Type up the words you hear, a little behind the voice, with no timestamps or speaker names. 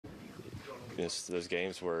it's those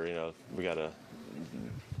games where we got to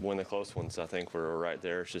win the close ones. I think we're right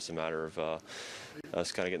there. It's just a matter of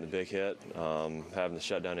us kind of getting the big hit, having the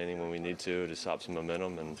shutdown inning when we need to stop some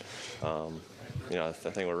momentum, and I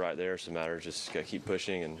think we're right there. It's a matter of just gotta keep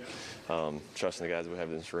pushing and trusting the guys that we have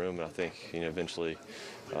in this room. And I think eventually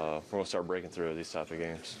we're gonna start breaking through these type of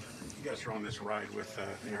games. You guys are on this ride with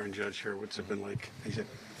Aaron Judge here. What's it been like? He's at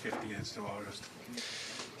 50 and it's still August.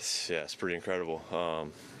 Yeah, it's pretty incredible.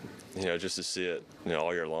 Just to see it,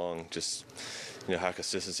 all year long, just how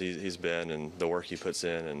consistent he's been and the work he puts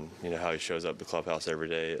in, and how he shows up at the clubhouse every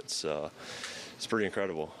day. It's pretty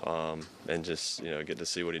incredible, and just get to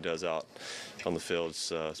see what he does out on the field.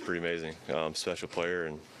 It's pretty amazing. Special player,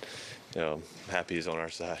 and happy he's on our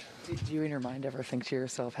side. Do you in your mind ever think to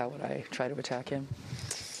yourself, how would I try to attack him?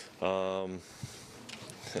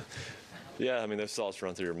 Yeah, I mean, those thoughts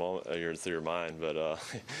run through your mind, but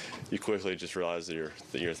you quickly just realize that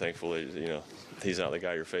you're thankful that he's not the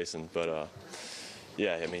guy you're facing. But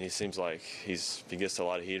yeah, I mean, he seems like he gets to a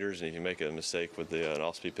lot of heaters, and if you make a mistake with an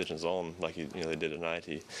off-speed pitch in zone like they did tonight,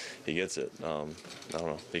 he gets it. I don't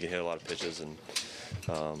know, he can hit a lot of pitches, and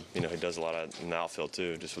he does a lot in the outfield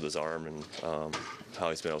too, just with his arm and how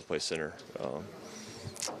he's been able to play center.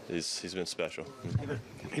 He's been special.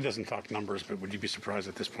 He doesn't talk numbers, but would you be surprised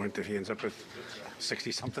at this point if he ends up with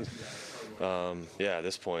 60-something? Yeah, at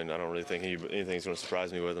this point, I don't really think anything's going to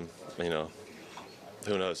surprise me with him.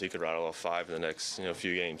 Who knows? He could rattle off 5 in the next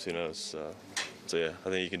few games. Who knows? So yeah, I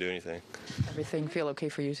think he can do anything. Everything feel okay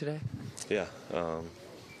for you today? Yeah,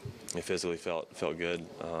 it physically felt good.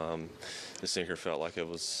 The sinker felt like it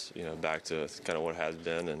was back to kind of what it has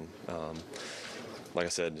been, and like I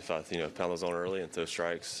said, if I pound those on early and throw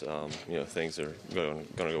strikes, things are going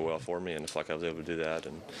to go well for me, and if I was able to do that,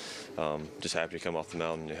 and just happy to come off the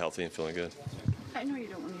mound healthy and feeling good. I know you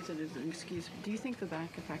don't want to use it as an excuse, but do you think the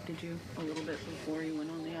back affected you a little bit before you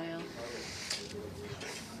went on the IL?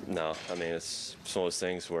 No, I mean, it's one of those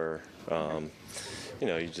things where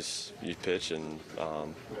you pitch, and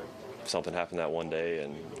something happened that one day,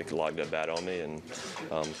 and it logged up bad on me, and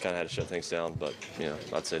kind of had to shut things down. But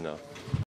I'd say no.